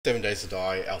7 Days to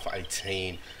Die, Alpha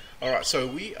 18. Alright, so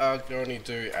we are going to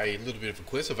do a little bit of a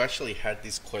quest. I've actually had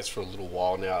this quest for a little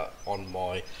while now on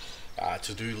my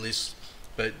to-do list,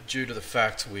 but due to the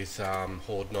fact with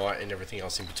Horde Night and everything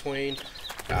else in between,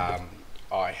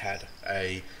 I had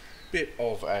a bit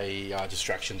of a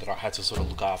distraction that I had to sort of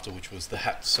look after, which was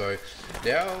that. So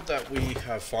now that we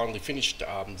have finally finished the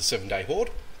 7-day Horde,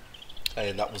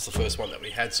 and that was the first one that we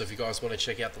had, so if you guys want to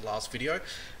check out the last video,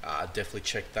 definitely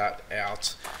check that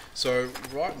out. So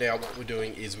right now what we're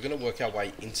doing is we're going to work our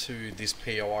way into this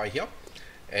POI here,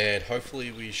 and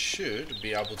hopefully we should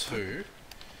be able to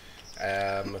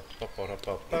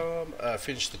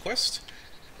finish the quest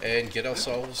and get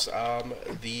ourselves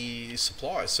the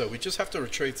supplies. So we just have to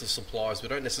retrieve the supplies. We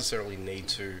don't necessarily need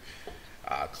to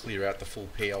clear out the full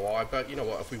POI, but you know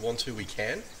what, if we want to, we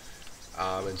can.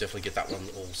 And definitely get that one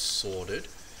all sorted.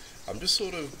 I'm just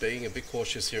sort of being a bit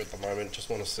cautious here at the moment. Just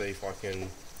want to see if I can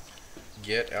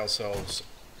get ourselves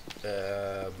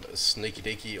sneaky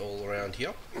deaky all around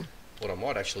here. What I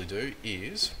might actually do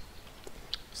is,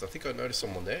 because I think I noticed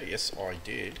someone there. Yes, I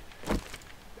did.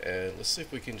 And let's see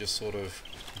if we can just sort of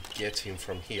get him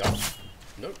from here.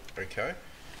 Nope. Okay.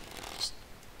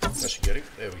 That should get him.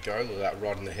 There we go. Look at that,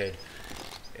 right in the head.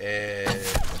 And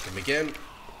knock him again.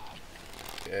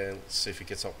 And let's see if he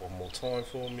gets up one more time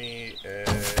for me. And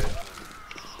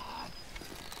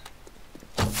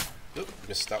oop,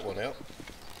 missed that one out.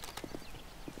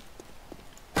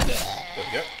 There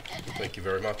we go. Thank you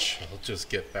very much. I'll just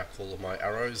get back all of my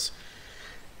arrows.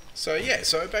 So yeah,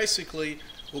 so basically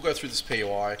we'll go through this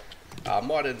POI.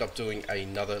 Might end up doing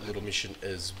another little mission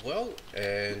as well.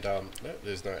 And no,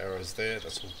 there's no arrows there.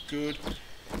 That's all good.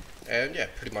 And yeah,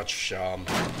 pretty much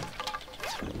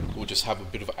we'll just have a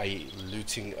bit of a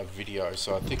looting video.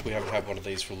 So I think we haven't had one of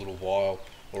these for a little while,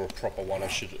 or a proper one I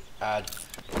should add.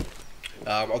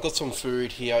 I've got some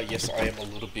food here. Yes, I am a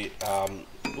little bit oh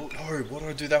no, what did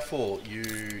I do that for?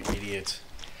 You idiot.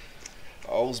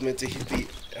 I was meant to hit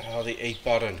the eat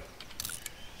button.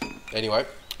 Anyway,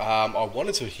 I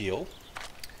wanted to heal.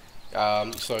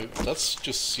 So let's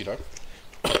just, you know,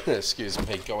 excuse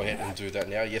me, go ahead and do that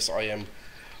now. Yes, I am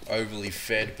overly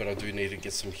fed, but I do need to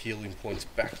get some healing points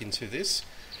back into this.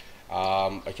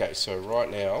 Okay, so right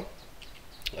now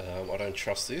I don't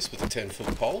trust this with a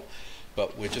 10-foot pole,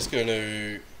 but we're just going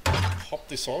to pop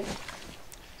this on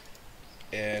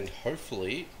and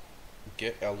hopefully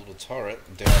get our little turret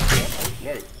down here. Oh,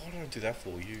 no, why did I do that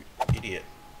for, you idiot?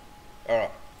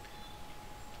 Alright,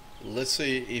 let's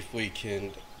see if we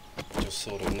can just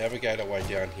sort of navigate our way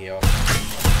down here.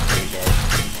 There we go.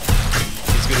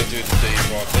 He's going to do the deed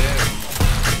right there,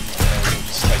 and we'll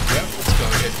just take it out. Let's go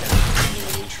ahead and do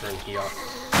an intro in here,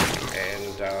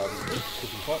 and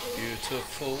looking quite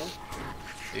beautiful.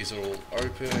 These are all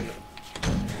open.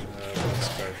 Let's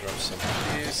go grab some of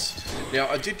this. Now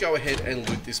I did go ahead and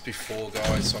loot this before,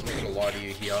 guys, so I'm not going to lie to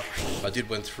you here. I did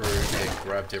went through and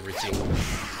grabbed everything.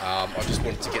 I just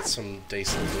wanted to get some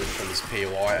decent loot from this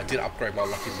POI. I did upgrade my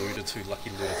Lucky Looter to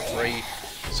Lucky Looter 3,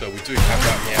 so we do have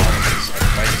that now, which is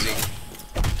amazing.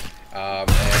 And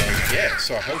yeah,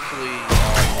 so hopefully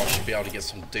I should be able to get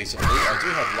some decent loot. I do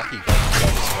have lucky guns on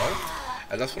as well,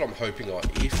 and that's what I'm hoping on.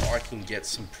 If I can get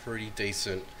some pretty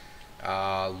decent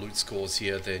loot scores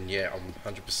here, then yeah, I'm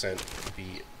 100%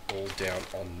 be all down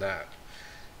on that.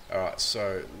 Alright,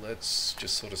 so let's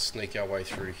just sort of sneak our way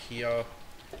through here.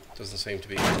 Doesn't seem to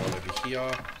be anyone over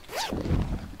here.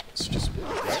 Let's just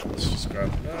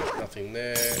grab that, nothing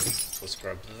there. Let's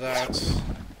grab that.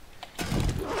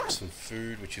 Some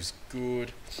food, which is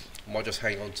good. I might just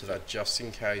hang on to that just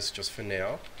in case, just for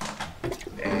now,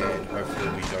 and hopefully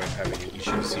we don't have any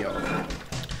issues here.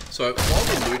 So while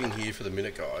we're looting here for the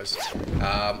minute, guys,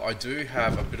 I do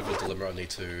have a bit of a dilemma I need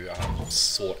to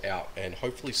sort out, and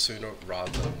hopefully sooner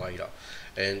rather than later.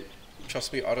 And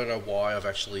trust me, I don't know why I've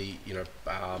actually, you know,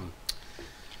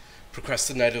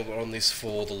 procrastinated on this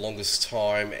for the longest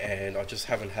time, and I just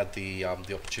haven't had the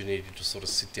opportunity to sort of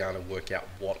sit down and work out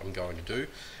what I'm going to do.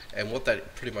 And what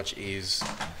that pretty much is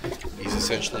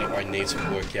essentially I need to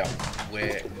work out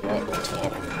what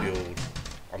type of build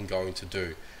I'm going to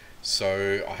do.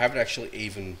 So I haven't actually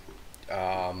even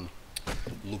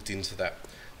looked into that.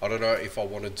 I don't know if I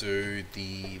want to do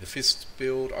the fist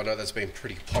build. I know that's been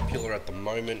pretty popular at the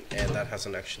moment, and that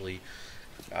hasn't actually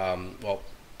well,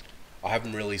 I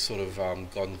haven't really sort of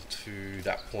gone to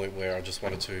that point where I just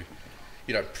wanted to,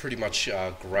 you know, pretty much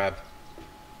grab,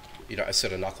 you know, a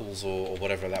set of knuckles or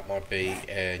whatever that might be,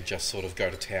 and just sort of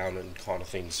go to town and kind of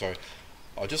thing. So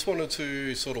I just wanted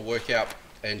to sort of work out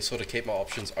and sort of keep my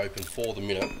options open for the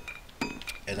minute,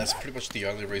 and that's pretty much the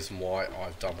only reason why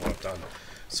I've done what I've done.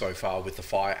 so far with the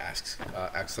fire axe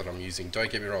that I'm using.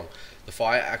 Don't get me wrong, the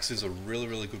fire axe is a really,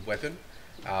 really good weapon.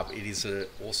 It is an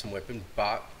awesome weapon,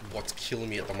 but what's killing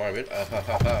me at the moment...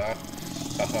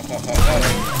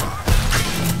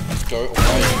 Go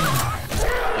away.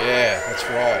 Yeah, that's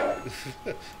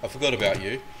right. I forgot about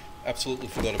you. Absolutely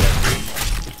forgot about you.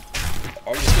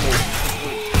 I'm just going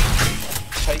to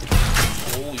take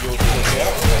all your bullets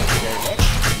out. Thank you very much.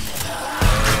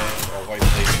 And I'll wait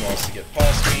for these guys to get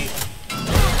past me.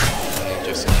 And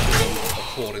just kill them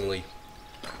accordingly.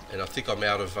 And I think I'm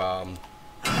out of ammo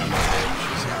there,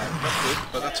 which is not good,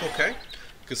 but that's okay.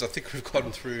 Because I think we've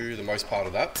gotten through the most part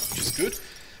of that, which is good.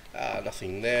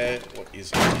 Nothing there. What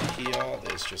is over here?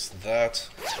 There's just that.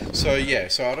 So yeah,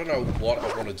 so I don't know what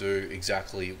I want to do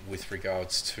exactly with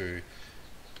regards to...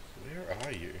 Where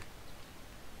are you?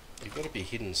 You've got to be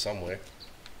hidden somewhere.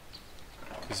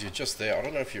 Because you're just there. I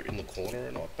don't know if you're in the corner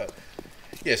or not, but...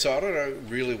 Yeah, so I don't know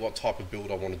really what type of build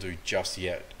I want to do just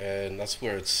yet. And that's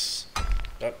where it's...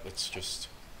 Nope, it's just...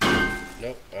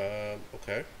 Nope,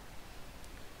 okay.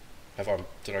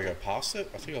 Did I go past it?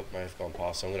 I think I may have gone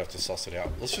past it. I'm going to have to suss it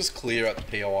out. Let's just clear out the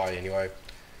POI anyway.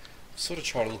 Sort of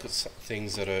try to look at some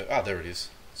things that are... Ah, there it is.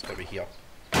 It's got to be here.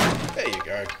 There you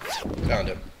go. Found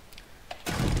it.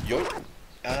 Yo.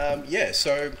 Yeah,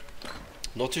 so...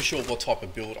 Not too sure what type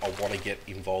of build I want to get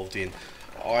involved in.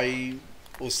 I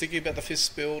was thinking about the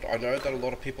fist build. I know that a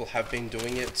lot of people have been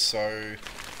doing it, so...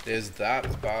 There's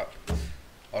that, but...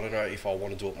 I don't know if I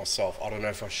want to do it myself. I don't know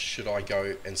if should I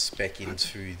go and spec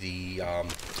into the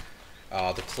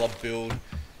club build.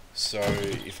 So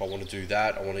if I want to do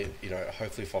that, I want to, you know,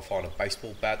 hopefully if I find a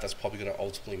baseball bat, that's probably going to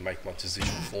ultimately make my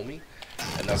decision for me,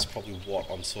 and that's probably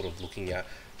what I'm sort of looking at.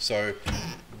 So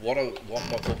what my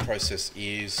thought process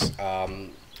is, I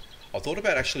thought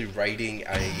about actually raiding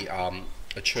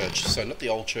a church. So not the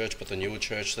old church, but the newer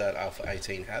church that Alpha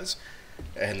 18 has,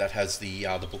 and that has the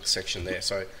book section there.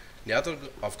 So now that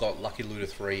I've got Lucky Looter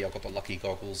 3, I've got the Lucky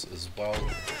Goggles as well.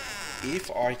 If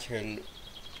I can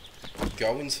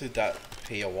go into that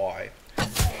POI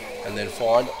and then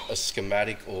find a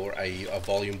schematic or a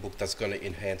volume book that's going to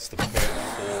enhance the perk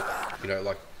for, you know,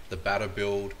 like the batter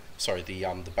build, sorry, the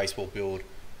baseball build,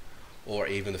 or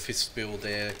even the fist build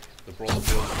there, the brawler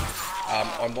build,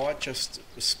 I might just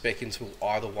spec into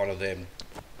either one of them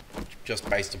just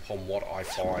based upon what I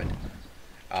find.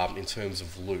 In terms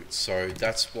of loot. So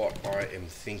that's what I am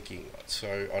thinking.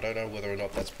 So I don't know whether or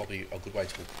not that's probably a good way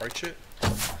to approach it.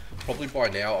 Probably by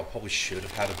now I probably should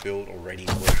have had a build already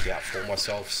worked out for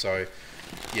myself. So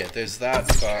yeah, there's that,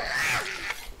 but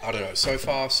I don't know. So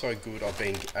far so good. I've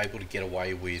been able to get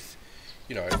away with,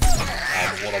 you know,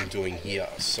 what I'm doing here.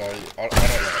 So I don't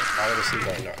know. I honestly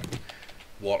don't know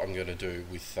what I'm going to do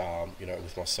with, you know,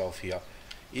 with myself here.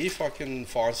 If I can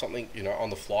find something, you know, on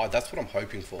the fly, that's what I'm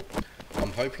hoping for.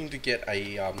 I'm hoping to get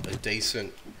a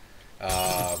decent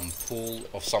pool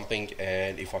of something,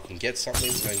 and if I can get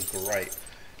something, then great.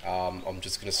 I'm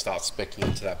just going to start speccing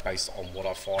into that based on what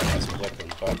I find as a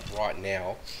weapon, but right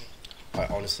now, I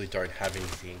honestly don't have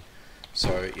anything.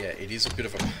 So yeah, it is a bit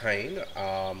of a pain.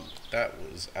 That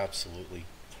was absolutely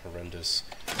horrendous.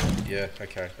 Yeah,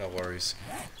 okay, no worries.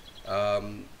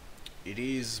 It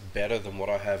is better than what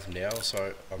I have now,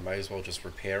 so I may as well just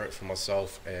repair it for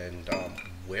myself and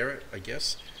wear it, I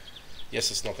guess. Yes,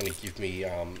 it's not going to give me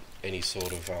any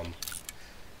sort of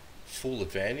full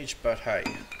advantage, but hey,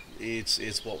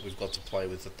 it's what we've got to play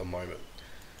with at the moment.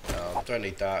 Don't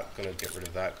need that, going to get rid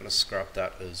of that, going to scrap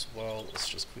that as well. Let's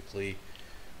just quickly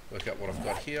work out what I've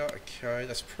got here. Okay,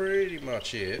 that's pretty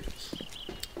much it.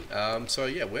 So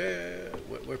yeah,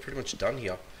 we're pretty much done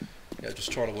here. Yeah,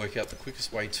 just trying to work out the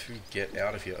quickest way to get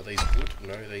out of here. Are these good?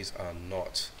 No, these are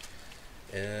not.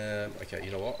 Okay,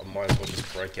 you know what? I might as well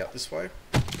just break out this way.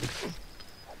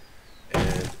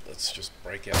 And let's just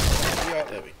break out here.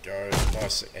 There we go.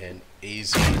 Nice and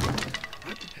easy.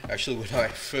 Actually, when I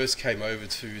first came over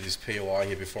to this POI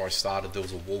here before I started, there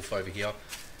was a wolf over here.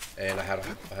 And I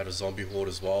had a zombie horde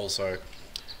as well, so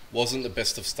wasn't the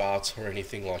best of starts or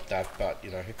anything like that, but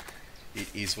you know, it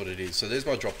is what it is. So there's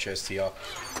my drop chest here.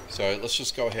 So let's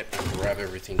just go ahead and grab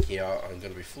everything here. I'm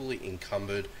going to be fully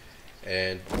encumbered,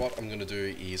 and what I'm going to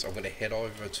do is I'm going to head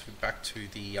over back to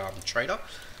the trader.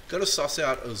 Going to suss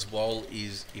out as well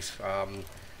is if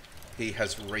he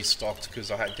has restocked, because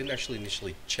I didn't actually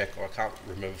initially check, or I can't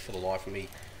remember for the life of me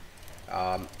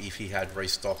if he had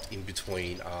restocked in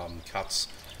between cuts.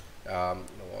 You know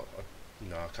what?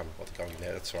 No, I can't bother going in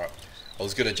there. That's all right. I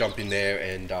was going to jump in there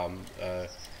and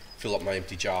fill up my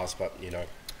empty jars, but you know,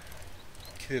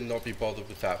 cannot be bothered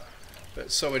with that.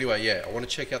 But so anyway, yeah, I want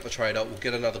to check out the trader. We'll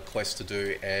get another quest to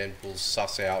do, and we'll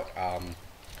suss out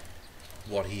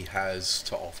what he has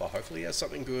to offer. Hopefully he has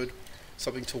something good,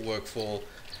 something to work for,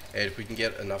 and if we can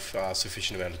get enough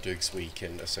sufficient amount of dukes, we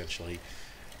can essentially,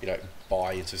 you know,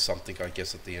 buy into something, I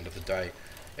guess, at the end of the day.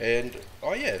 And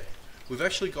oh yeah, we've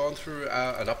actually gone through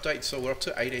an update, so we're up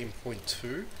to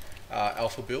 18.2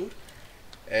 alpha build,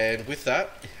 and with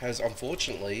that has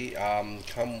unfortunately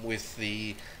come with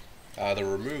the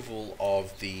removal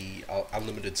of the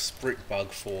unlimited sprint bug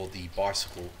for the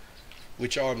bicycle,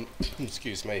 which I'm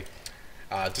excuse me,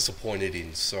 disappointed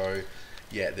in. So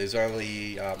yeah, there's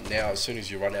only now, as soon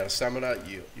as you run out of stamina,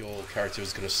 your character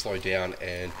is going to slow down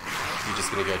and you're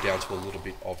just going to go down to a little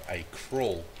bit of a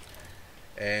crawl.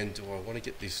 And do I want to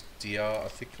get this deer? I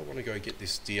think I want to go get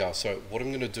this deer. So what I'm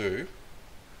going to do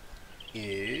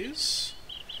is,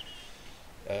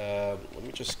 let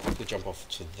me just quickly jump off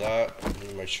to that. Let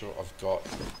me make sure I've got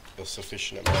a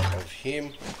sufficient amount of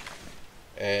him.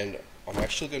 And I'm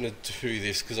actually going to do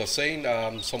this because I've seen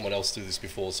someone else do this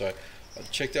before. So I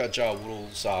checked out Jar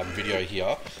Woodle's video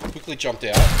here, quickly jumped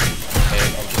out,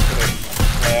 and I'm just going to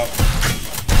plow.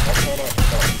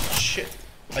 Oh shit,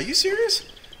 are you serious?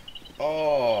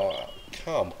 Oh,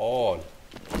 come on.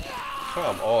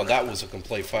 Come on, that was a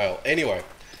complete fail. Anyway,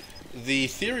 the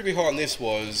theory behind this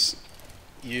was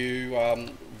you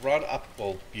run up,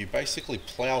 well, you basically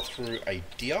plow through a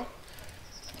deer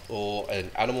or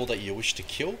an animal that you wish to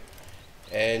kill,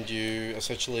 and you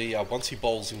essentially, once he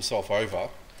bowls himself over,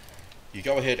 you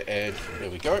go ahead and, there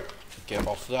we go, get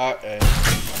off that, and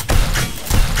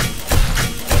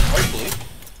hopefully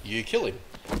you kill him,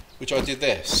 which I did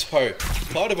there. So,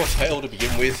 kind of a fail to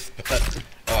begin with, but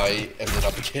I ended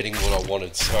up getting what I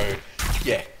wanted. So,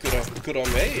 yeah, good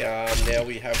on me. Now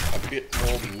we have a bit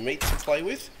more meat to play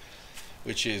with,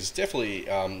 which is definitely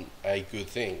a good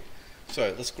thing.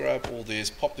 So, let's grab all this,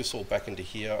 pop this all back into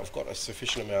here. I've got a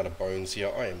sufficient amount of bones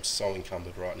here. I am so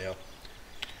encumbered right now.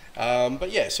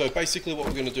 But yeah, so basically what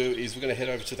we're going to do is we're going to head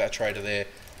over to that trader there,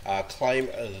 claim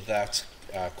that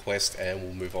quest, and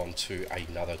we'll move on to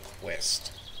another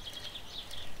quest.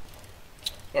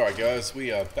 Alright guys,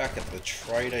 we are back at the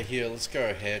trader here. Let's go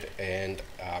ahead and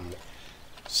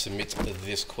submit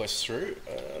this quest through.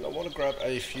 And I want to grab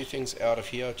a few things out of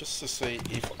here just to see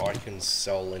if I can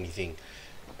sell anything.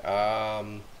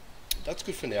 That's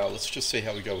good for now. Let's just see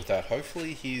how we go with that.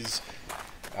 Hopefully he's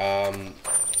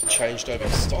changed over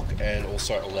his stock and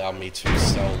also allowed me to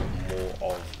sell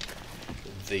more of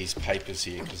these papers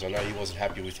here, because I know he wasn't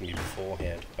happy with me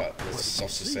beforehand. But let's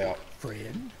suss this out.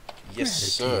 Friend. Yes,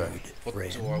 sir. What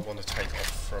do I want to take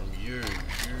off from you?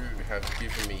 You have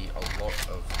given me a lot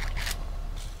of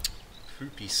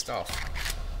poopy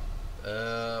stuff.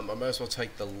 I might as well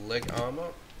take the leg armor.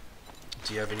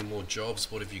 Do you have any more jobs?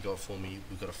 What have you got for me?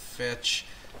 We've got a fetch,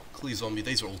 clear zombie.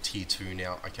 These are all tier 2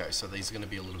 now. Okay, so these are going to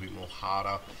be a little bit more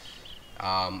harder.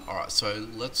 Alright, so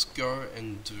let's go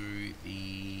and do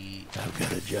the I've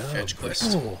got a job. fetch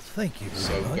quest. Oh, thank you very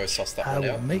So we'll much. go suss that I one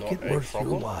will out. make Not it a worth your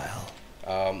problem. while.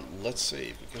 Let's see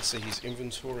if we can see his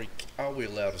inventory. Are we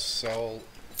allowed to sell?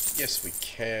 Yes, we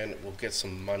can. We'll get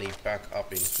some money back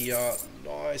up in here.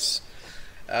 Nice.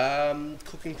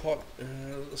 Cooking pot.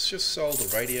 Let's just sell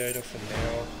the radiator for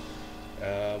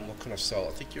now. What can I sell?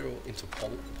 I think you're into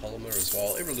polymer as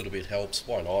well. Every little bit helps.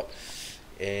 Why not?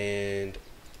 And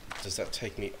does that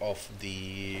take me off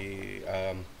the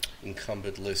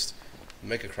encumbered list?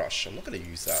 Mega Crush. I'm not going to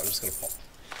use that. I'm just going to pop.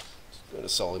 I'm going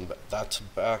to sell him that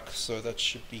back, so that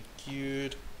should be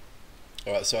good.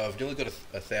 Alright, so I've nearly got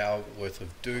a thou worth of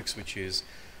dukes, which is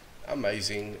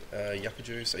amazing. Yucca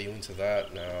juice, are you into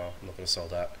that? No, I'm not going to sell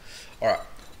that. Alright,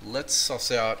 let's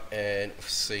suss out and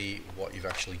see what you've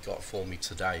actually got for me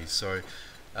today. So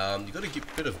you've got a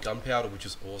bit of gunpowder, which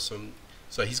is awesome.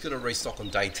 So he's going to restock on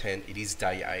day 10. It is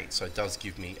day 8, so it does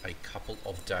give me a couple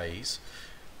of days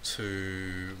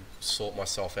to sort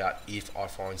myself out if I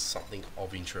find something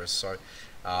of interest. So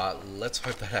let's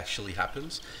hope that actually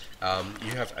happens.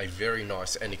 You have a very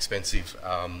nice and expensive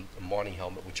mining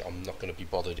helmet, which I'm not going to be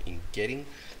bothered in getting,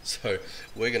 so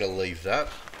we're going to leave that.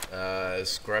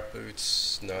 Scrap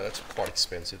boots, no, that's quite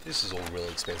expensive. This is all really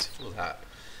expensive. Look at that,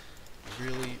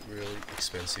 really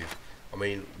expensive. I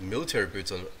mean, military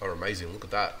boots are amazing, look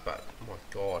at that, but oh my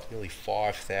god, nearly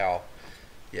 5,000.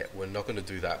 Yeah, we're not going to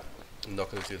do that. I'm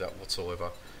not going to do that whatsoever.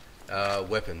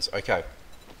 Weapons. Okay.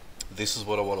 This is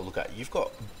what I want to look at. You've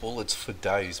got bullets for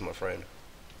days, my friend.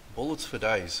 Bullets for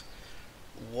days.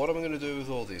 What am I going to do with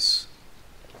all this?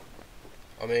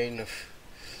 I mean,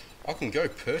 I can go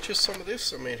purchase some of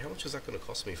this. I mean, how much is that going to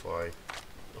cost me if I...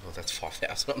 Oh, that's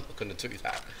 5,000. I'm not going to do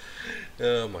that.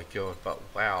 Oh my god. But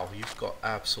wow, you've got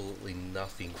absolutely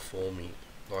nothing for me.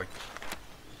 Like,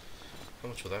 how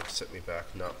much will that set me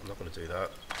back? No, I'm not going to do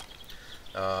that.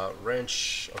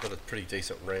 Wrench, I've got a pretty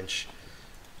decent wrench.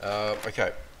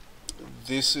 Okay,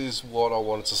 this is what I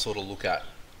wanted to sort of look at.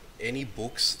 Any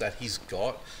books that he's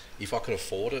got, if I can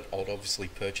afford it, I'll obviously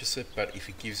purchase it, but if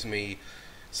he gives me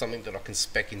something that I can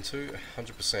spec into,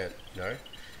 100%, you know.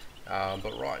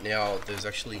 But right now, there's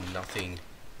actually nothing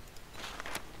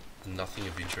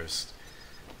of interest.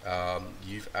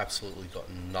 You've absolutely got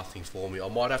nothing for me. I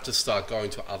might have to start going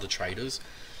to other traders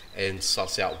and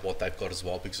suss out what they've got as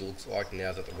well, because it looks like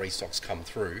now that the restocks come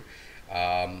through,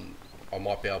 I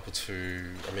might be able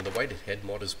to, I mean, the weighted head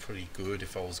mod is pretty good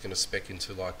if I was going to spec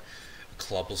into like a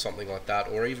club or something like that,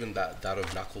 or even that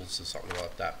of Knuckles or something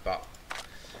like that, but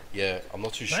yeah, I'm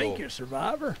not too sure. Thank you,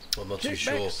 Survivor. I'm not too Check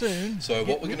sure. back soon. So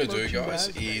what we're going to do, guys,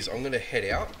 merchandise. is I'm going to head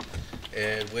out,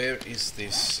 and where is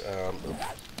this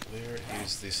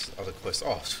other quest?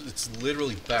 Oh, it's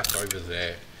literally back over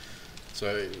there.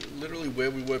 So literally where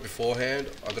we were beforehand,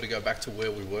 I've got to go back to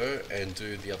where we were and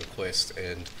do the other quest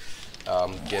and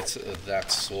get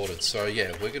that sorted. So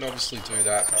yeah, we're going to obviously do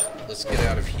that. Let's get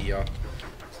out of here.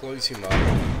 Close him up.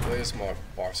 Where's my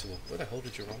bicycle? Where the hell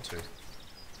did you run to?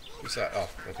 Who's that? Oh,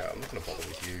 okay, I'm not going to bother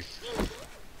with you.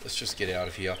 Let's just get out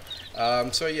of here.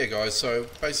 So yeah, guys, so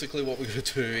basically what we're going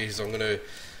to do is I'm going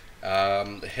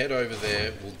to head over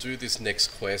there. We'll do this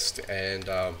next quest and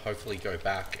hopefully go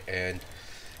back and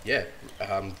yeah,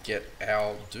 get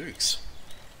our dukes.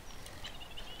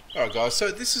 Alright guys,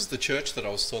 so this is the church that I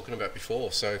was talking about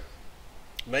before, so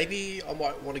maybe I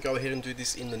might want to go ahead and do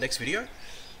this in the next video.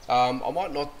 I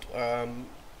might not,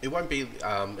 it won't be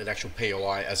an actual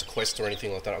POI as a quest or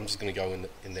anything like that. I'm just going to go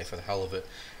in there for the hell of it,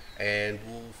 and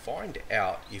we'll find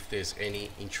out if there's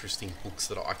any interesting books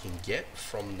that I can get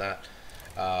from that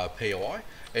POI,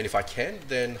 and if I can,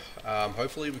 then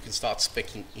hopefully we can start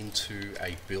speccing into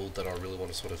a build that I really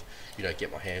want to sort of, you know, get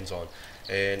my hands on.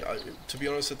 And to be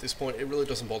honest, at this point, it really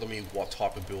doesn't bother me what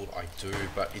type of build I do,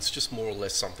 but it's just more or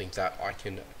less something that I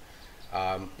can,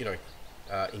 you know,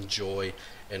 enjoy,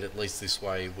 and at least this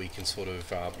way we can sort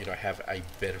of, you know, have a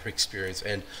better experience.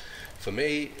 And for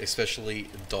me, especially,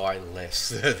 die less.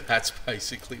 That's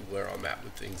basically where I'm at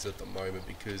with things at the moment,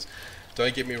 because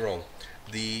don't get me wrong,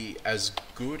 as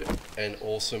good and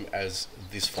awesome as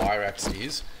this fire axe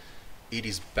is, it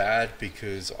is bad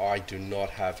because I do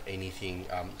not have anything,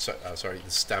 sorry, the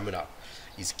stamina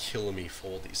is killing me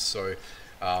for this. So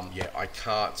yeah, I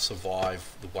can't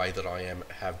survive the way that I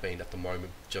have been at the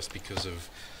moment, just because of,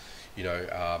 you know,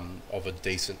 of a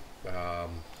decent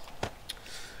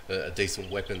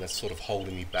weapon that's sort of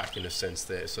holding me back in a sense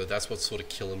there. So that's what's sort of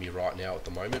killing me right now at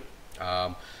the moment.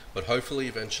 But hopefully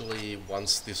eventually,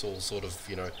 once this all sort of,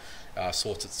 you know,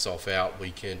 sorts itself out,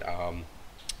 we can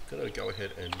gonna go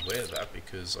ahead and wear that,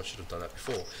 because I should have done that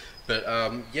before. But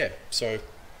yeah, so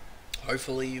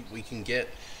hopefully we can get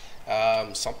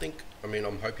something. I mean,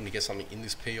 I'm hoping to get something in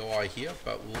this POI here,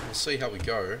 but we'll see how we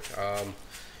go.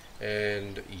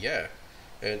 And yeah,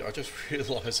 and I just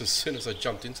realized as soon as I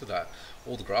jumped into that,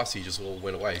 all the grassy just all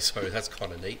went away, so that's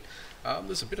kind of neat.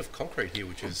 There's a bit of concrete here,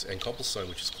 and cobblestone,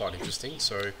 which is quite interesting.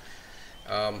 So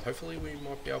hopefully we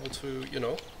might be able to, you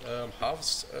know,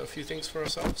 harvest a few things for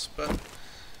ourselves, but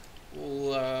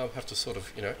we'll have to sort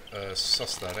of, you know,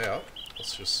 suss that out.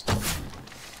 Let's just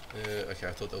okay,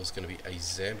 I thought there was going to be a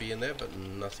zombie in there, but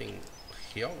nothing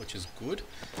here, which is good.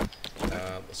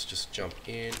 Let's just jump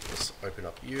in. Let's open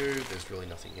up you. There's really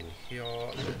nothing in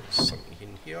here. There's something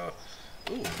in here.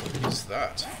 Ooh, what is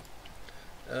that?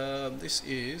 This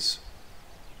is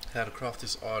how to craft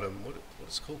this item. What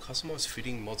is it called? Customized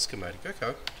fitting mod schematic.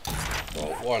 Okay.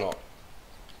 Well, why not?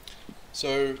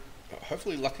 So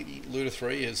hopefully Lucky Looter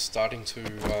 3 is starting to,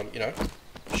 you know,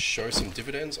 show some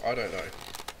dividends. I don't know.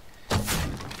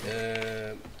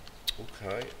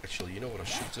 Okay, actually, you know what I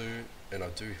should do, and I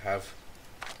do have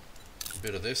a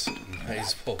bit of this. May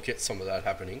as well get some of that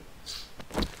happening,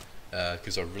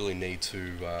 because I really need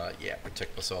to, yeah,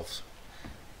 protect myself.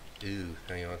 Ooh,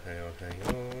 hang on.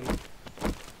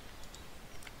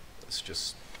 Let's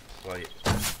just play it.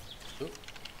 Ooh,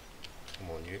 come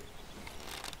on, you.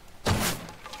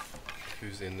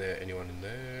 Who's in there? Anyone in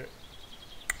there?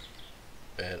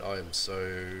 And I am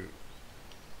so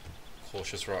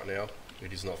cautious right now.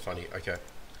 It is not funny. Okay.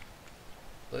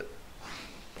 Ooh,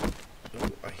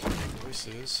 I hear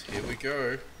voices. Here we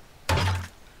go.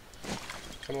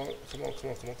 Come on.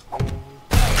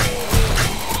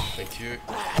 Thank you.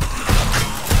 Good.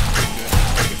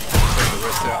 Take the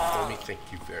rest out for me. Thank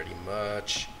you very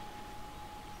much.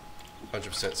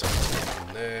 100% something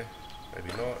in there.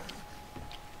 Maybe not.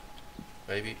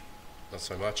 Maybe. Not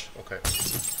so much. Okay.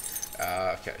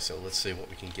 Okay, so let's see what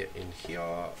we can get in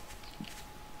here.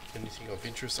 Anything of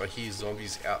interest? I hear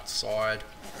zombies outside.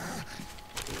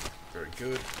 Very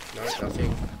good. No,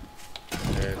 nothing.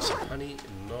 And some honey.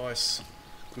 Nice.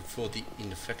 Good for the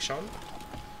infection.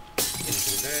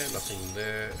 Anything there? Nothing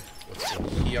there. What's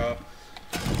in here?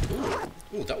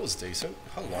 Ooh, that was decent.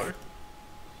 Hello.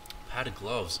 Padded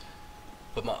gloves.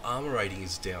 But my armor rating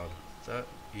is down. That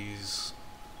is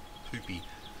poopy.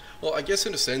 Well, I guess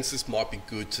in a sense this might be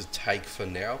good to take for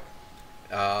now.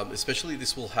 Especially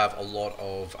this will have a lot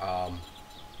of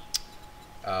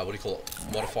what do you call it,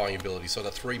 modifying ability. So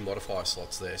the 3 modifier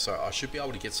slots there, so I should be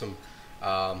able to get some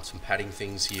padding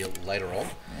things here later on,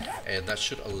 and that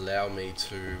should allow me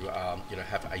to you know,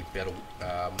 have a better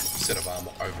set of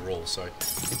armor overall, so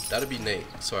that'd be neat.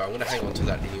 So I'm going to hang on to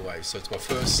that anyway. So it's my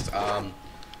first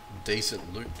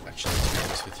decent loot actually, to be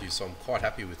honest with you, so I'm quite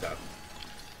happy with that.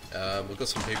 We've got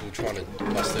some people trying to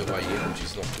bust their way in, which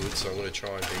is not good, so I'm going to try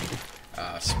and be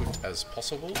swift as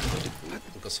possible.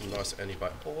 We've got some nice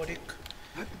antibiotic.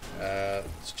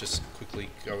 Let's just quickly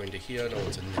go into here. No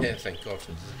one's in there, thank God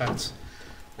for that.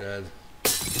 And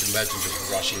imagine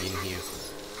just rushing in here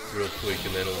real quick,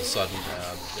 and then all of a sudden,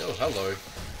 oh hello,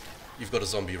 you've got a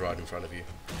zombie right in front of you.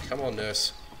 Come on,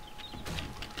 nurse.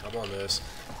 Come on, nurse.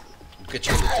 We'll get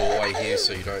you in the doorway here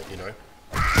so you don't, you know,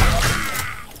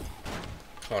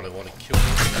 kind of want to kill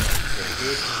me. Very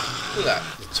good. Look at that,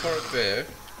 the turret there.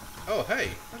 Oh hey,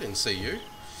 I didn't see you.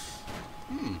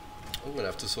 I'm gonna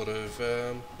have to sort of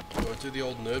do the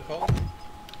old nerd pole.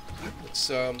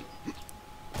 Let's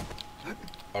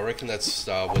I reckon that's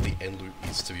where the end loop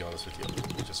is, to be honest with you.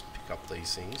 We'll just pick up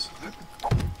these things.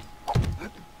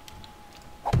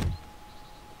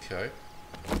 Okay.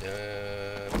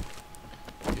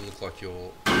 You look like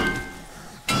you're... I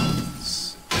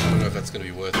don't know if that's going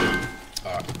to be worth it.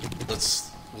 Alright,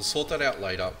 we'll sort that out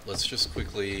later. Let's just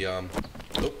quickly... oh,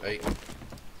 hey.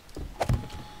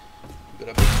 We've got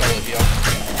a big fella here.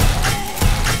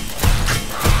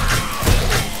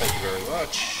 Thank you very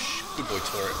much. Good boy,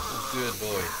 turret. Good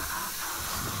boy.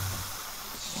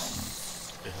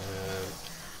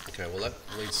 Okay, well that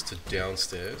leads to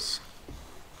downstairs.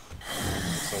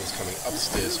 Someone's coming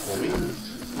upstairs for me.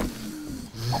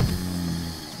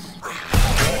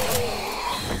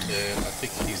 And I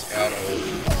think he's out of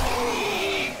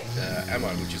ammo,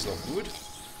 which is not good.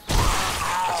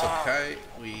 That's okay.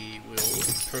 We will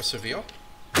persevere.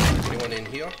 Anyone in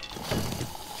here?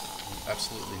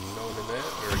 Absolutely no one in there.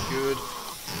 Very good.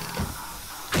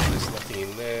 There's nothing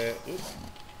in there. Oop.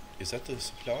 Is that the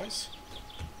supplies?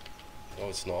 No,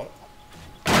 it's not.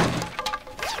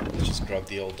 Let's just grab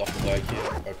the old duffel bag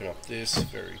here. Open up this.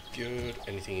 Very good.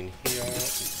 Anything in here?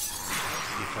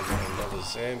 Here comes another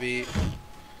zombie.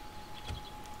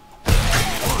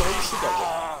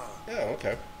 Yeah,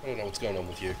 okay. I don't know what's going on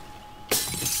with you.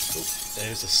 Oop.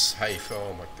 There's a safe.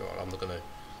 Oh my god. I'm not going to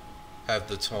have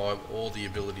the time or the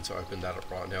ability to open that up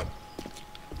right now.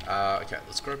 Okay,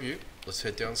 let's grab you. Let's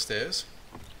head downstairs.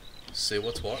 See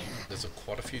what's what. There's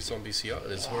quite a few zombies here.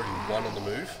 There's already one on the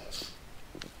move.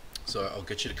 So I'll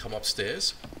get you to come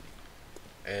upstairs,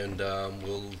 and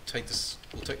we'll take this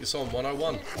on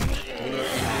 101. Oh,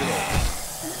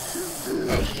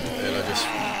 and I just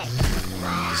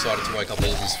decided to wake up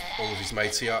all of his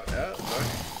mates here. No.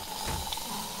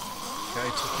 Okay,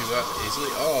 took you out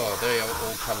easily. Oh, they are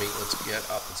all coming. Let's get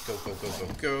up. Let's go, go, go, go,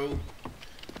 go.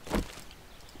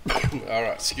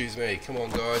 Alright, excuse me. Come on,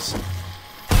 guys.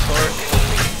 Sorry.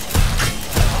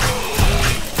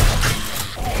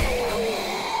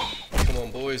 Come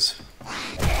on, boys.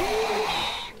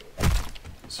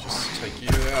 Let's just take you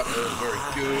out. Oh, very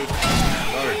good.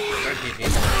 No, don't hit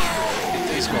him. Hit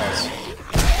these guys.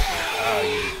 Ah,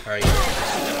 you pain.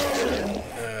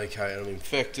 Okay, I'm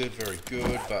infected. Very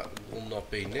good, but will not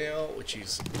be now, which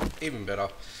is even better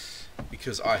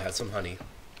because I had some honey.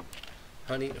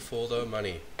 Honey for the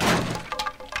money.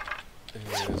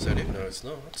 Is that it? No, it's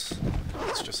not.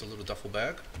 It's just a little duffel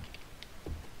bag.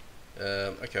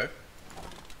 Okay.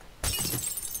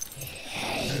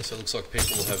 So it looks like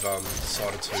people have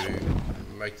decided to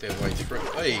make their way through.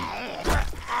 Hey!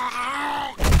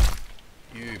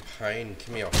 You pain,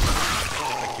 come here.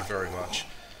 Thank you very much.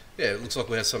 Yeah, it looks like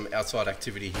we have some outside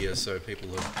activity here, so people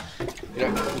have, you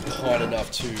know, been kind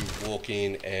enough to walk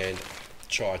in and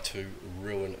try to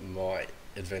ruin my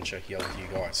adventure here with you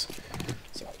guys.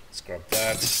 So let's grab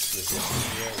that. There's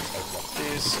nothing here. Let's open up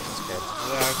this. Let's grab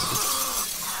that.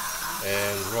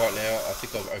 And right now, I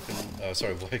think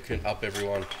I've woken up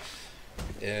everyone.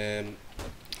 And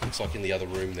looks like in the other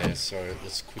room there. So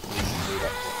let's quickly move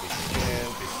up what we can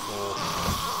before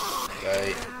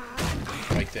they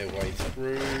make their way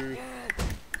through.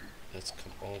 Let's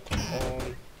come on.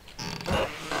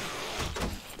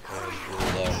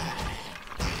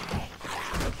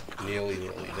 And we'll nearly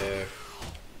there.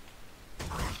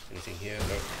 anything here?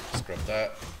 No, let's grab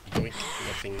that. Yoink,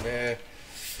 nothing there.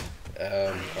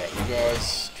 Alright, you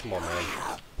guys, come on, man.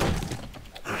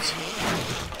 Oops.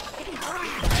 What are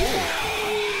you doing?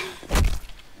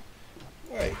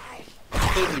 Wait,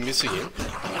 completely missing him.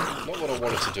 Not what I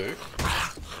wanted to do.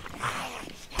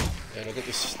 And I've got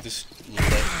this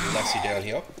lassie down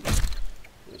here.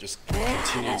 We'll just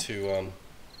continue to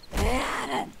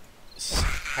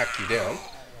hack you down.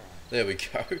 There we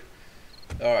go.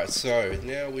 Alright, so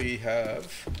now we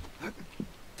have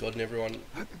gotten everyone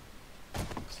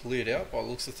cleared out by the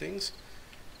looks of things.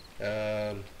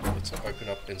 Let's open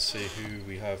up and see who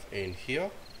we have in here.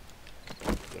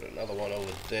 Got another one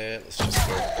over there. Let's just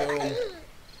go boom.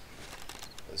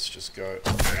 Let's just go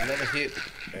another hit,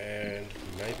 and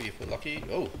maybe if we're lucky.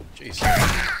 Oh, jeez.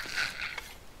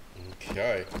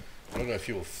 Okay. I don't know if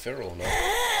you were feral or not.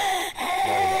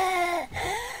 No, you're not.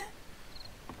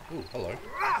 Ooh, hello.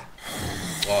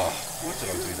 Oh, why did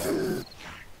I do that?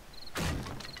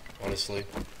 Honestly,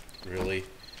 really.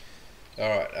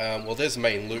 Alright, well there's the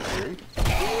main loot room.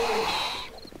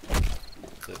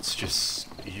 Let's just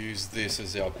use this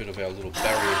as our bit of our little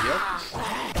barrier here.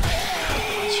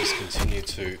 Let's just continue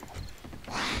to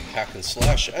hack and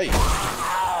slash. Hey!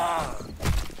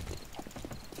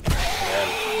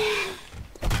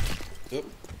 Oop.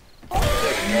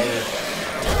 There we go.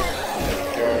 There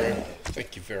we go.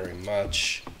 Thank you very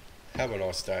much. Have a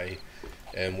nice day.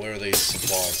 And where are these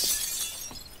supplies?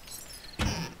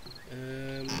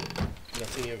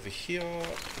 Nothing over here,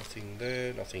 nothing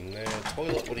there, nothing there.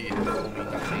 Toilet, what are you calling me?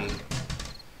 Nothing.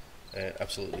 And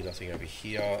absolutely nothing over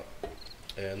here.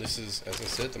 And this is, as I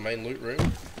said, the main loot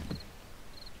room.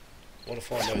 Want to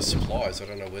find those supplies. I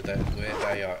don't know where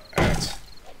they are at.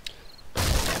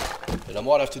 And I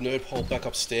might have to nerd hole back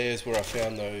upstairs where I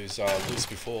found those loots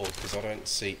before, because I don't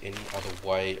see any other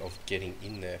way of getting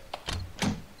in there.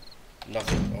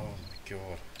 Nothing. Oh my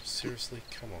god. Seriously?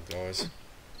 Come on, guys.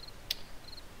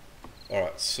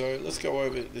 Alright, so let's go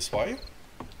over this way.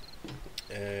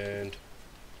 And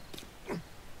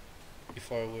if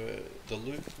I were the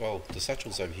loot, well, the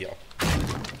satchel's over here.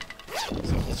 So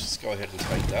let's just go ahead and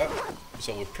take that.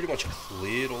 So we've pretty much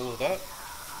cleared all of that,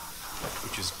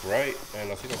 which is great. And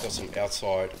I think I've got some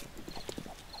outside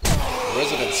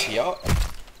residents here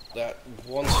that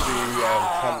want to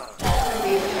come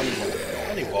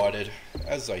uninvited,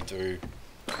 as they do.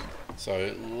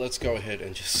 So let's go ahead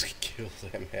and just kill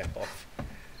them off.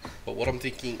 But what I'm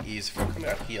thinking is, if I come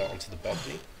out here onto the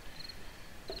balcony,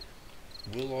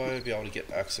 will I be able to get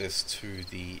access to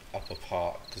the upper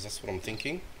part? Because that's what I'm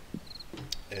thinking.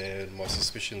 And my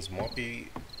suspicions might be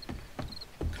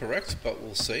correct, but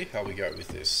we'll see how we go with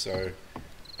this. So,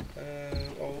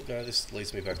 oh no, this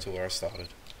leads me back to where I started.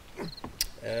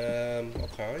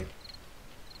 Okay.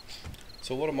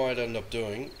 So what I might end up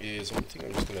doing is, I think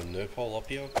I'm just going to nerd hole up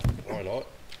here. Why not?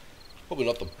 Probably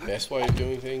not the best way of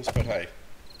doing things, but hey,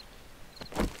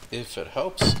 if it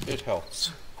helps, it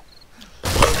helps.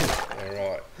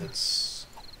 Alright, let's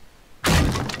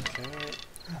open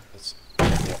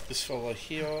up this fella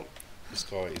here. This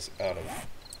guy is out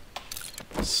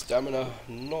of stamina,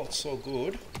 not so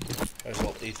good. As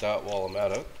I'll eat that while I'm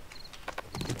at it.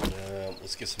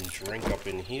 Let's get some drink up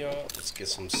in here. Let's get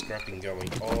some scrapping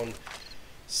going on.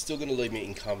 Still going to leave me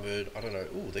encumbered. I don't know.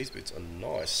 Ooh, these boots are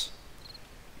nice.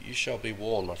 You shall be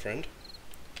worn, my friend.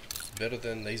 Better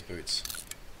than these boots.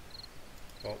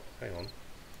 Oh, hang on.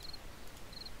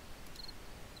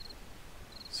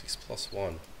 6 +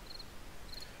 1.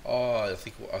 Oh, I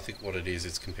think what it is,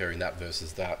 it's comparing that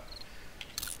versus that.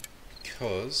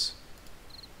 Because,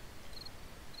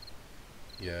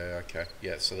 yeah, okay,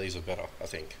 yeah. So these are better, I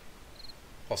think,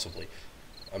 possibly.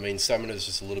 I mean, stamina is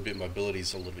just a little bit, mobility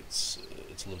is a little bit, it's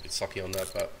a little bit sucky on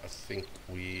that, but I think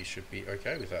we should be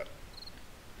okay with that.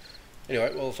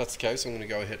 Anyway, well, if that's the case, I'm going to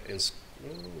go ahead and,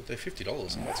 oh, they're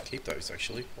 $50. I might keep those,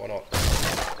 actually. Why not?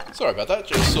 Sorry about that.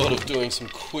 Just sort of doing some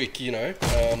quick, you know,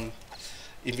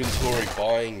 inventory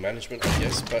buying management, I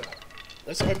guess. But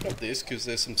let's open up this, because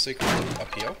there's some secret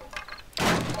up here.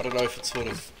 I don't know if it sort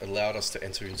of allowed us to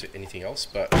enter into anything else,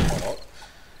 but why not?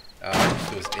 If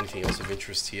there's anything else of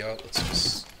interest here, let's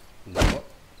just not,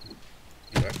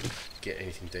 you know, get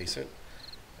anything decent.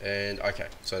 And okay,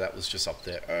 so that was just up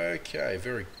there. Okay,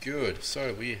 very good.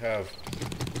 So we have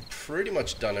pretty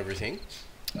much done everything,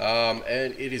 and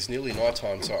it is nearly night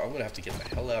time, so I'm going to have to get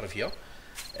the hell out of here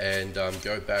and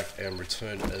go back and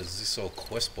return as this old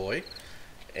quest boy.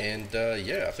 And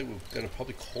yeah, I think we're going to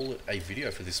probably call it a video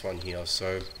for this one here.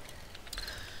 So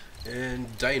in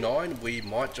day 9 we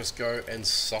might just go and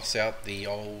suss out the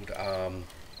old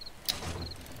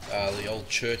the old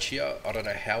church here. I don't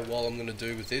know how well I'm going to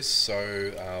do with this,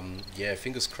 so yeah,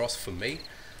 fingers crossed for me.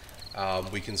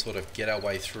 We can sort of get our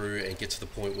way through and get to the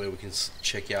point where we can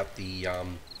check out the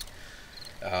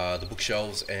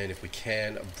bookshelves, and if we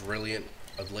can, brilliant.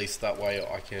 At least that way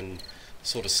I can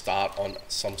sort of start on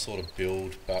some sort of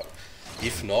build. But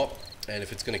if not, and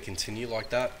if it's going to continue like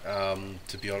that,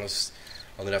 to be honest,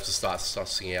 I'm going to have to start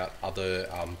sussing out other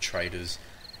traders.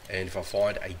 And if I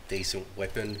find a decent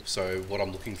weapon, so what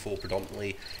I'm looking for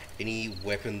predominantly, any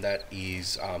weapon that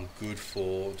is good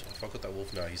for, if I got that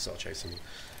wolf, no, he's not chasing me.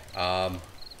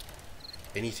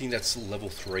 Anything that's level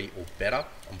 3 or better,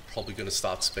 I'm probably going to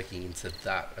start speccing into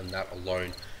that and that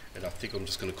alone. And I think I'm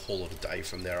just going to call it a day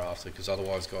from thereafter, because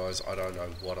otherwise, guys, I don't know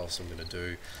what else I'm going to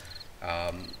do.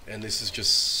 And this is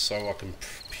just so I can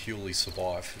purely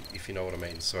survive, if you know what I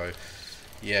mean. So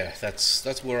yeah,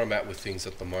 that's where I'm at with things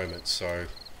at the moment. So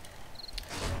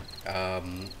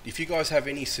if you guys have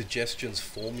any suggestions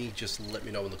for me, just let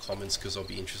me know in the comments, because I'll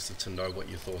be interested to know what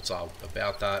your thoughts are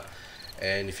about that.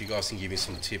 And if you guys can give me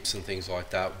some tips and things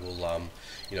like that, we'll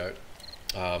you know,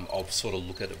 I'll sort of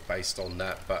look at it based on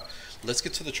that. But let's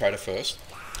get to the trader first,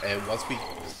 and once we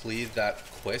clear that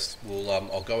quest, we'll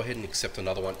I'll go ahead and accept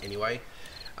another one anyway.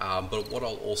 But what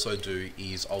I'll also do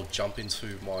is I'll jump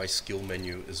into my skill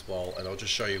menu as well, and I'll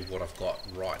just show you what I've got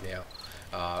right now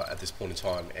at this point in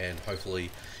time, and hopefully,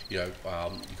 you know,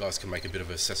 you guys can make a bit of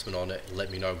an assessment on it and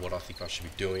let me know what I think I should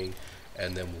be doing,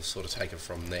 and then we'll sort of take it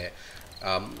from there.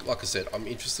 Like I said, I'm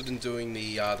interested in doing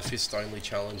the fist only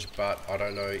challenge, but I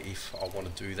don't know if I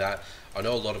want to do that. I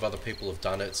know a lot of other people have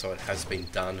done it, so it has been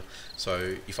done.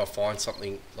 So if I find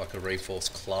something like a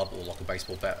reinforced club or like a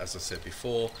baseball bat, as I said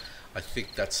before, I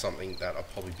think that's something that I'll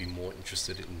probably be more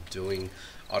interested in doing.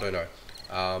 I don't know.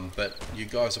 But you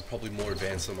guys are probably more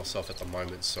advanced than myself at the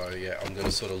moment, so yeah, I'm going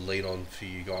to sort of lean on for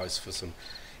you guys for some,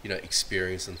 you know,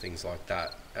 experience and things like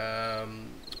that.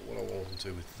 What I want to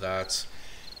do with that,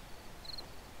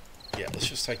 yeah, let's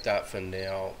just take that for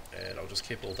now, and I'll just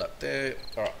keep all that there.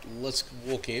 Alright, let's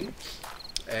walk in,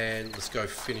 and let's go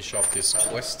finish off this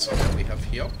quest that we have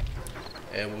here,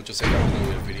 and we'll just end up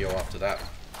doing a video after that.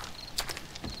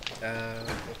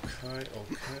 Okay,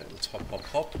 let's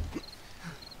hop.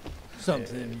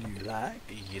 Something you like?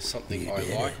 Yeah, something I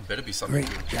like. Better be something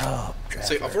Great good. job, Trevor.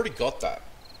 See, I've already got that,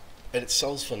 and it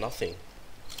sells for nothing.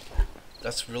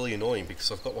 That's really annoying,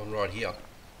 because I've got one right here,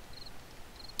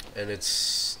 and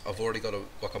I've already got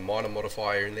a minor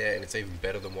modifier in there, and it's even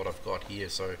better than what I've got here.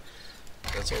 So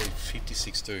that's only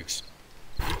 56 dukes.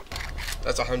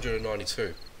 That's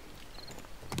 192.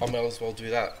 I might as well do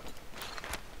that.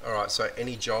 Alright, so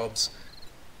any jobs?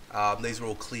 These are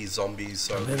all clear zombies,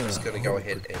 so I'm just going to go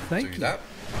ahead and do that.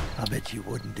 I bet you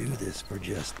wouldn't do this for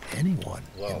just anyone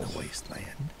in the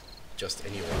wasteland. Just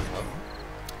anyone,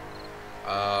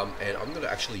 huh? And I'm going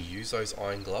to actually use those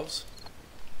iron gloves.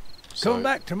 So Come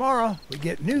back tomorrow. We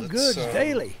get new goods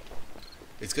daily.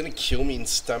 It's going to kill me in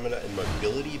stamina and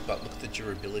mobility, but look at the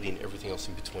durability and everything else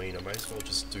in between. I may as well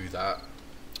just do that.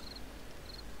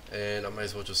 And I may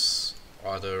as well just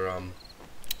either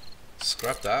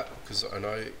scrap that, because I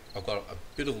know I've got a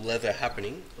bit of leather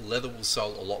happening. Leather will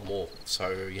sell a lot more,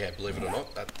 so yeah, believe it or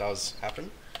not, that does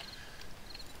happen.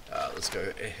 Let's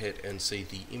go ahead and see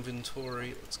the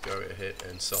inventory. Let's go ahead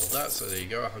and sell that. So there you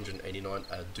go, 189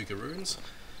 Dugaroons,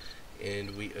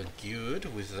 and we are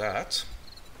good with that.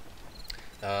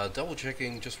 Double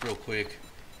checking just real quick,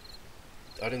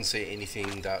 I didn't see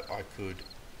anything that I could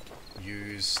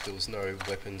use. There was no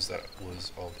weapons that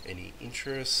was of any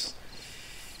interest.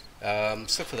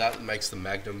 Except for that, it makes the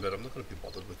Magnum, but I'm not going to be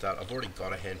bothered with that. I've already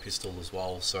got a hand pistol as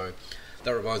well, so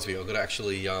that reminds me, I've got to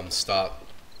actually start,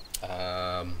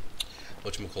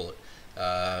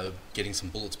 getting some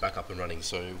bullets back up and running.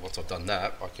 So once I've done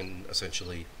that, I can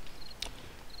essentially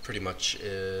pretty much,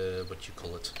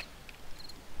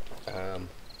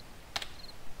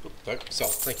 sell,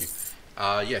 thank you.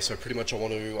 Yeah, so pretty much I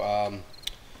want to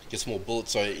get some more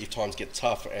bullets, so if times get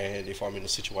tough, and if I'm in a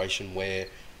situation where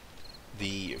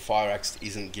the fire axe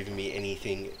isn't giving me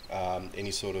anything,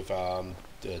 any sort of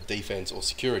defense or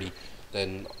security,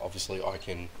 then obviously I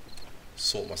can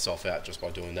sort myself out just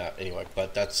by doing that anyway.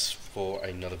 But that's for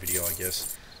another video, I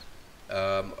guess.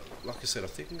 Like I said, I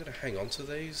think I'm going to hang on to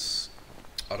these.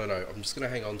 I don't know, I'm just going to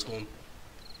hang on to them.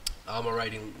 Armor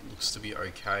rating looks to be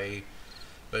okay,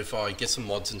 but if I get some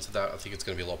mods into that, I think it's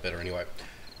going to be a lot better anyway.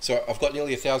 So I've got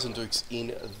nearly 1,000 dukes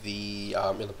in the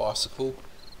bicycle,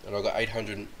 and I've got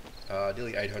 800,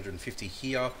 nearly 850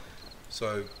 here.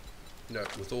 So, you know,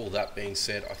 with all that being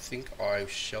said, I think I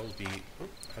shall be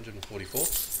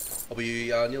 144. I'll be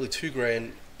nearly 2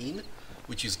 grand in,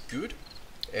 which is good.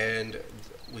 And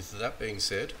with that being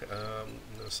said, I'm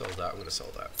going to sell that, I'm going to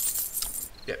sell that.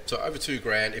 Yep, so over 2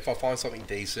 grand. If I find something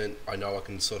decent, I know I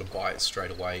can sort of buy it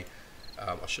straight away.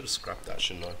 I should have scrapped that,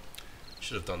 shouldn't I?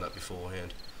 Should have done that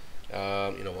beforehand.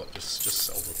 You know what, just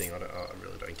sell the thing. I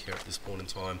really don't care at this point in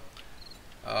time.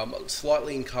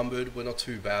 Slightly encumbered. We're not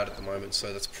too bad at the moment,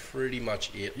 so that's pretty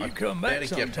much it. I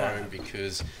better get home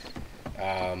because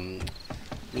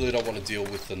really don't want to deal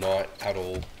with the night at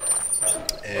all.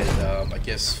 And I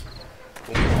guess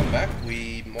when we come back,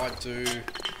 we might do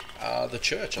the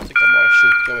church. I think I might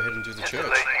actually go ahead and do the church.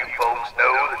 Let you folks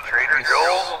know that Trader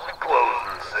Joel's will be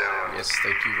closing soon. Yes,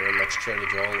 thank you very much, Trader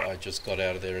Joel. I just got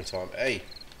out of there in time. Hey.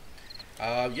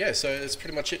 Yeah, so that's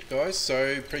pretty much it, guys.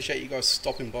 So appreciate you guys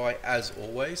stopping by as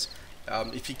always.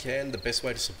 If you can, the best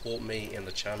way to support me and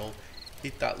the channel,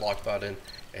 hit that like button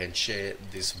and share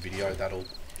this video. That'll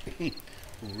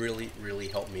really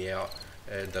help me out,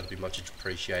 and that'll be much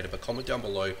appreciated. But comment down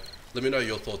below, let me know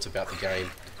your thoughts about the game,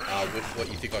 what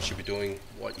you think I should be doing,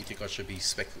 what you think I should be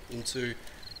spec'ing into.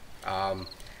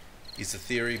 Is the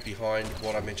theory behind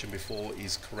what I mentioned before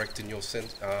is correct in your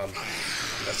sense? That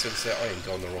sense that I am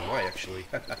going the wrong way, actually.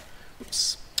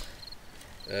 Oops.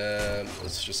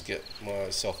 Let's just get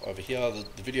myself over here.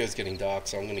 The video is getting dark,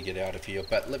 so I'm going to get out of here.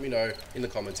 But let me know in the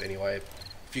comments anyway.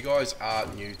 If you guys are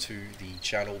new to the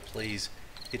channel, please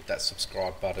hit that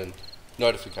subscribe button,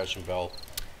 notification bell,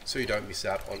 so you don't miss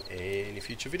out on any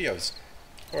future videos.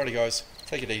 Alrighty guys,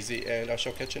 take it easy, and I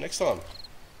shall catch you next time.